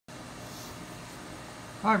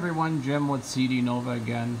Hi everyone, Jim with CD Nova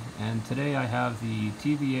again, and today I have the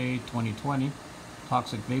TVA2020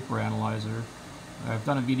 Toxic Vapor Analyzer. I've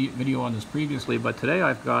done a video on this previously, but today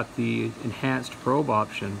I've got the enhanced probe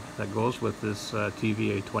option that goes with this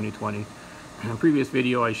TVA2020. In a previous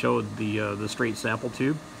video I showed the straight sample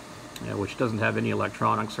tube, which doesn't have any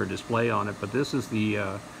electronics or display on it, but this is the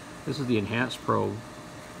enhanced probe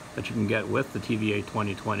that you can get with the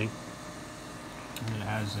TVA2020. And it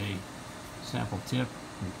has a sample tip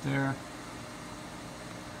right there,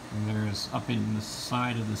 and there's up in the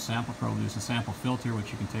side of the sample probe there's a sample filter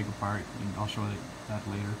which you can take apart, and I'll show you that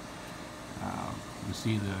later. You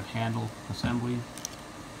see the handle assembly,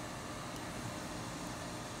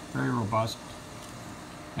 very robust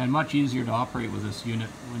and much easier to operate with this unit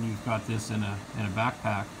when you've got this in a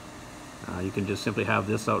backpack. You can just simply have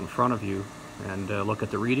this out in front of you and look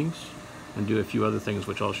at the readings and do a few other things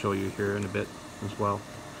which I'll show you here in a bit as well.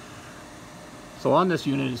 So on this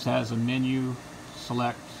unit it has a menu,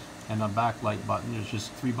 select, and a backlight button. There's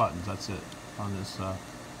just 3 buttons, that's it, on this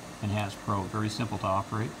enhanced probe. Very simple to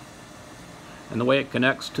operate. And the way it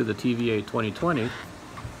connects to the TVA2020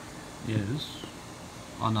 is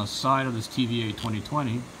on the side of this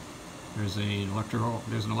TVA2020 there's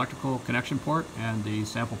an electrical connection port and the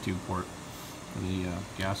sample tube port for the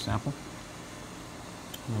gas sample.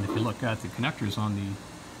 And if you look at the connectors on the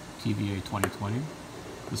TVA2020,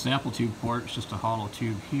 the sample tube port is just a hollow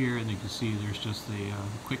tube here, and you can see there's just the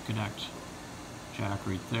quick connect jack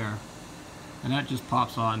right there, and that just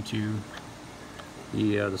pops onto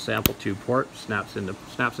the sample tube port, snaps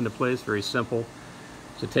into place. Very simple.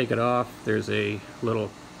 To take it off, there's a little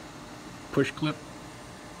push clip.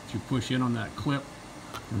 If you push in on that clip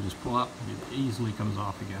and just pull up, it easily comes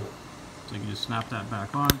off again. So you can just snap that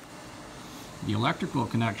back on. The electrical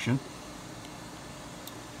connection,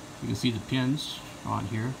 you can see the pins on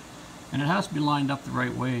here, and it has to be lined up the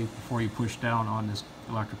right way before you push down on this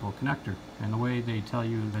electrical connector. And the way they tell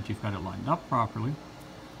you that you've got it lined up properly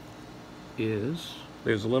is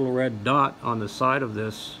there's a little red dot on the side of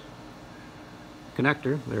this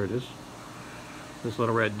connector. There it is. This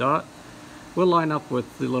little red dot will line up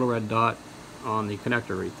with the little red dot on the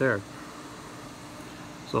connector right there.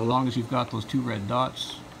 So as long as you've got those 2 red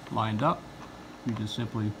dots lined up, you just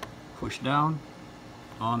simply push down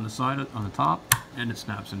on the side, on the top, and it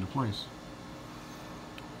snaps into place.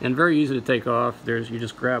 And very easy to take off. You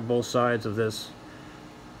just grab both sides of this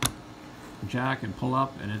jack and pull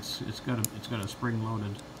up, and it's got a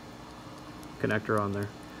spring-loaded connector on there.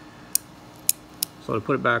 So to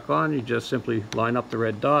put it back on, you just simply line up the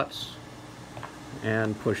red dots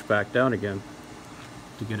and push back down again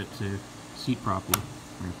to get it to seat properly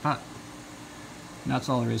or cut. And that's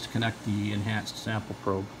all there is to connect the enhanced sample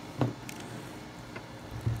probe.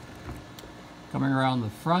 Coming around the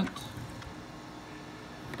front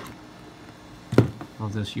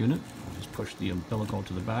of this unit, I'll just push the umbilical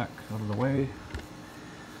to the back out of the way.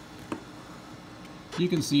 You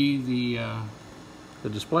can see the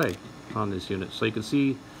display on this unit. So you can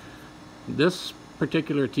see this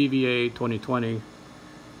particular TVA2020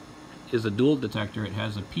 is a dual detector. It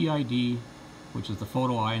has a PID, which is the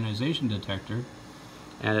photoionization detector,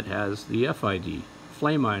 and it has the FID,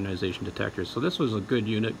 flame ionization detector. So this was a good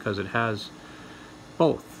unit because it has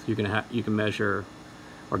both. You can measure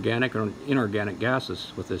organic or inorganic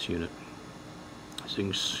gases with this unit. So you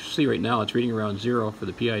can see right now it's reading around 0 for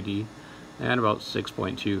the PID and about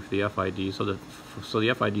 6.2 for the FID. So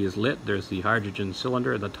the FID is lit. There's the hydrogen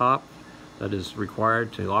cylinder at the top that is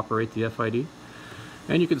required to operate the FID.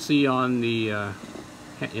 And you can see on the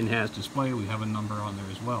enhanced display we have a number on there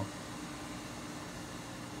as well.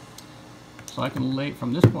 So I can lay,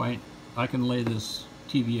 from this point, I can lay this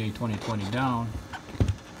TVA2020 down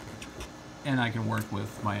and I can work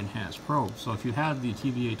with my enhanced probe. So if you have the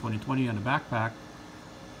TVA2020 on a backpack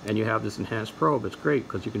and you have this enhanced probe, it's great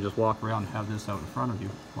because you can just walk around and have this out in front of you,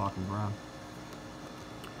 walking around.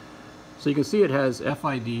 So you can see it has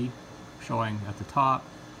FID showing at the top.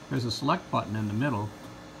 There's a select button in the middle.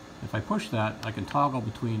 If I push that, I can toggle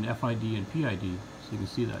between FID and PID, so you can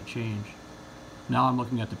see that change. Now I'm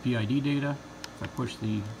looking at the PID data. If I push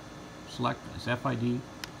the select, it's FID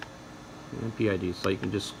and PID, so you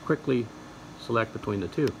can just quickly select between the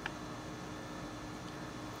 2.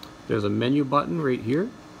 There's a menu button right here.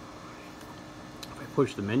 If I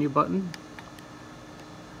push the menu button,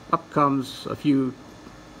 up comes a few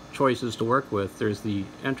choices to work with. There's the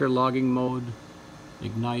enter logging mode,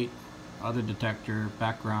 ignite, other detector,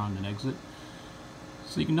 background, and exit.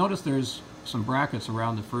 So you can notice there's some brackets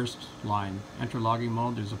around the first line. Enter logging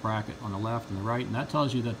mode, there's a bracket on the left and the right, and that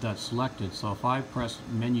tells you that that's selected. So if I press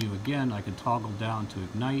menu again, I can toggle down to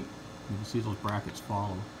ignite, You can see those brackets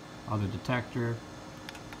follow. Other detector,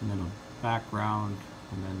 and then a background,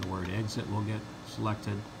 and then the word exit will get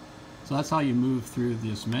selected. So that's how you move through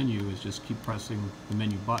this menu, is just keep pressing the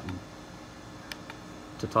menu button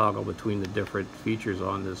to toggle between the different features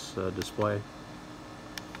on this display.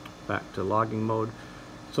 Back to logging mode.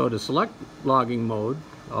 So to select logging mode,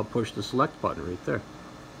 I'll push the select button right there.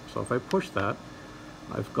 So if I push that,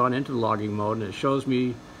 I've gone into the logging mode and it shows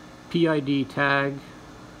me PID tag.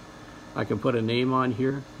 I can put a name on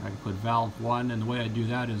here. I can put valve 1, and the way I do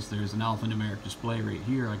that is there's an alphanumeric display right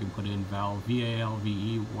here. I can put in valve VALVE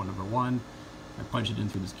number 1. I punch it in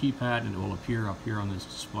through this keypad and it will appear up here on this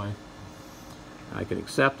display. I can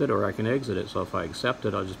accept it or I can exit it. So if I accept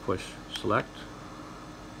it, I'll just push select.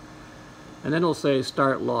 And then it'll say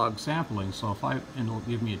start log sampling. So and it'll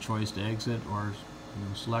give me a choice to exit or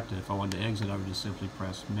select it. If I wanted to exit, I would just simply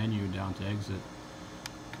press menu down to exit,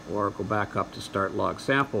 or go back up to start log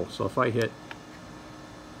sample. So if I hit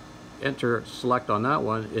enter select on that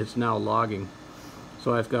one, it's now logging.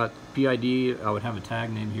 So I've got PID, I would have a tag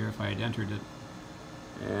name here if I had entered it.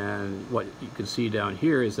 And what you can see down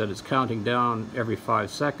here is that it's counting down every 5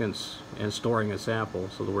 seconds and storing a sample.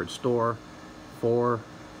 So the word store, 4,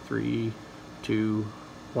 3, 2,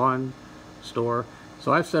 1, store.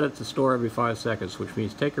 So I've set it to store every 5 seconds, which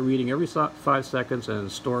means take a reading every 5 seconds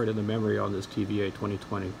and store it in the memory on this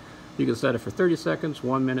TVA2020. You can set it for 30 seconds,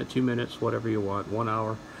 1 minute, 2 minutes, whatever you want, 1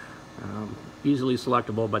 hour. Easily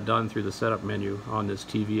selectable, but done through the setup menu on this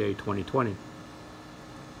TVA2020.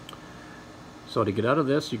 So to get out of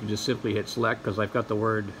this, you can just simply hit select, because I've got the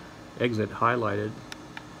word exit highlighted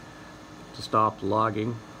to stop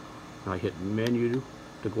logging. I hit menu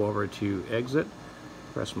to go over to exit,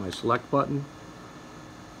 press my select button,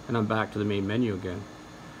 and I'm back to the main menu again.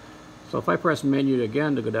 So if I press menu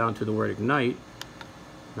again to go down to the word ignite,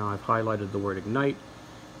 now I've highlighted the word ignite.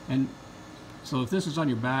 And so if this is on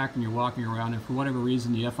your back and you're walking around and for whatever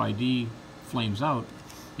reason the FID flames out,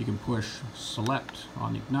 you can push select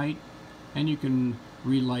on ignite and you can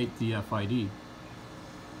relight the FID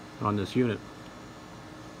on this unit.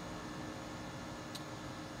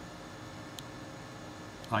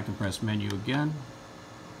 I can press menu again,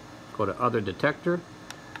 go to other detector.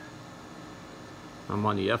 I'm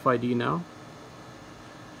on the FID now.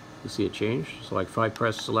 You see it change. So like if I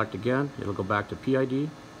press select again, it'll go back to PID.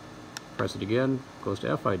 Press it again, goes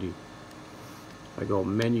to FID. If I go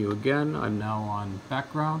menu again, I'm now on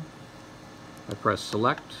background. I press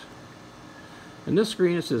select. In this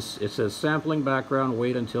screen it says sampling background,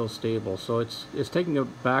 wait until stable. So it's taking a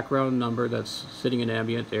background number that's sitting in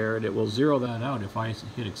ambient air and it will zero that out. If I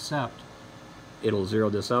hit accept, it'll zero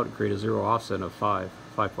this out and create a zero offset of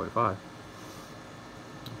 5.5.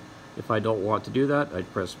 If I don't want to do that,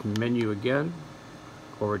 I'd press menu again,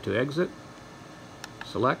 go over to exit,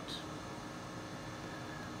 select,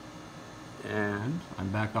 and I'm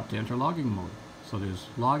back up to enter logging mode. So there's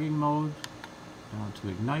logging mode, down to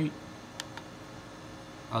ignite,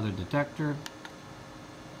 other detector,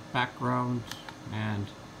 background, and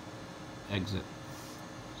exit.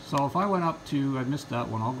 So if I went up to, I missed that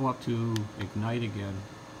one, I'll go up to ignite again.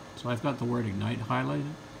 So I've got the word ignite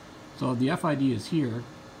highlighted. So the FID is here.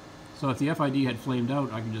 So if the FID had flamed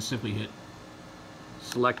out, I can just simply hit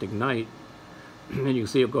select ignite, and you can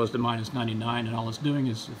see it goes to -99, and all it's doing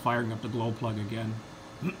is firing up the glow plug again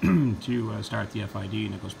to start the FID,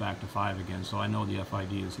 and it goes back to 5 again. So I know the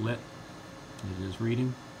FID is lit, it is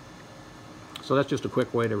reading. So that's just a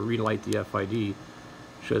quick way to relight the FID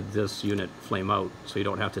should this unit flame out, so you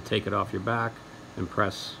don't have to take it off your back and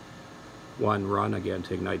press run again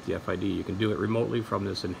to ignite the FID. You can do it remotely from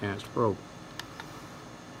this enhanced probe.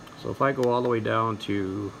 So if I go all the way down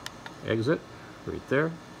to exit, right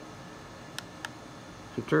there,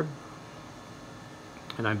 enter,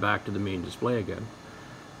 and I'm back to the main display again.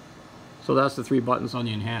 So that's the 3 buttons on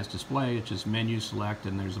the enhanced display. It's just menu, select,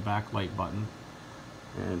 and there's a backlight button.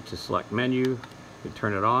 And to select menu, you can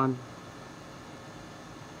turn it on.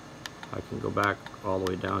 I can go back all the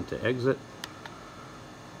way down to exit,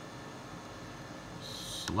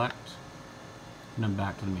 select, and I'm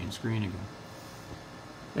back to the main screen again.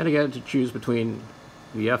 And again, to choose between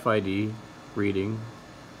the FID reading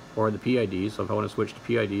or the PID. So if I want to switch to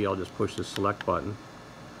PID, I'll just push the select button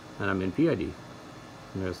and I'm in PID.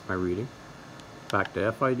 And there's my reading. Back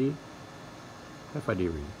to FID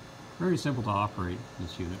reading. Very simple to operate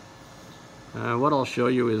this unit. What I'll show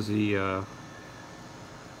you is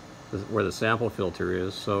where the sample filter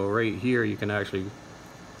is. So right here you can actually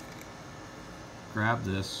grab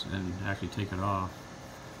this and actually take it off.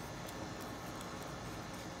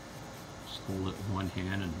 Just hold it with one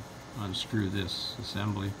hand and unscrew this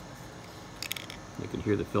assembly. You can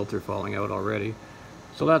hear the filter falling out already.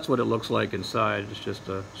 So that's what it looks like inside. It's just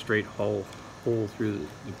a straight hole through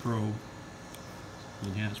the probe, the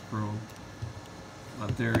enhanced probe.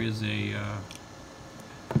 But there is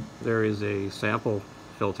a sample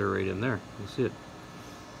filter right in there. You see it,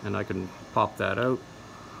 and I can pop that out,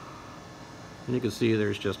 and you can see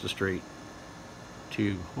there's just a straight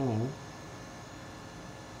tube hole.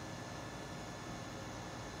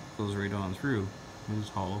 Goes right on through. It is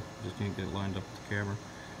hollow. Just can't get it lined up with the camera.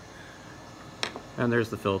 And there's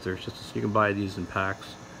the filter. You can buy these in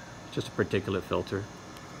packs. It's just a particulate filter.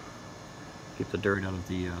 Keep the dirt out of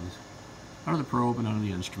the probe and out of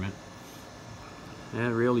the instrument.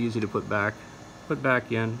 And real easy to put back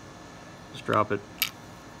in. Just drop it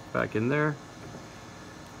back in there,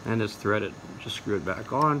 and it's threaded. Just screw it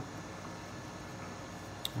back on,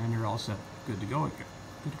 and you're all set. Good to go.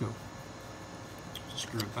 Good to go. Just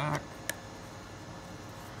screw it back.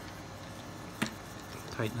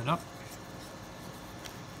 Tighten it up.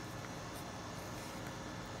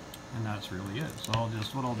 And that's really it. So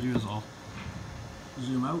what I'll do is I'll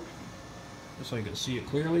zoom out just so you can see it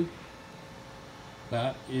clearly.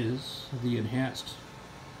 That is the enhanced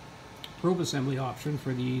probe assembly option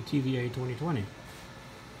for the TVA2020.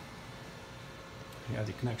 You have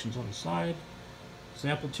the connections on the side,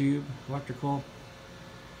 sample tube, electrical,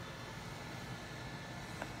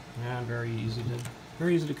 and very easy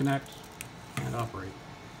to connect and operate.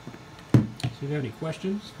 So if you have any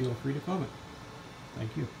questions, feel free to comment.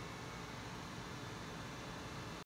 Thank you.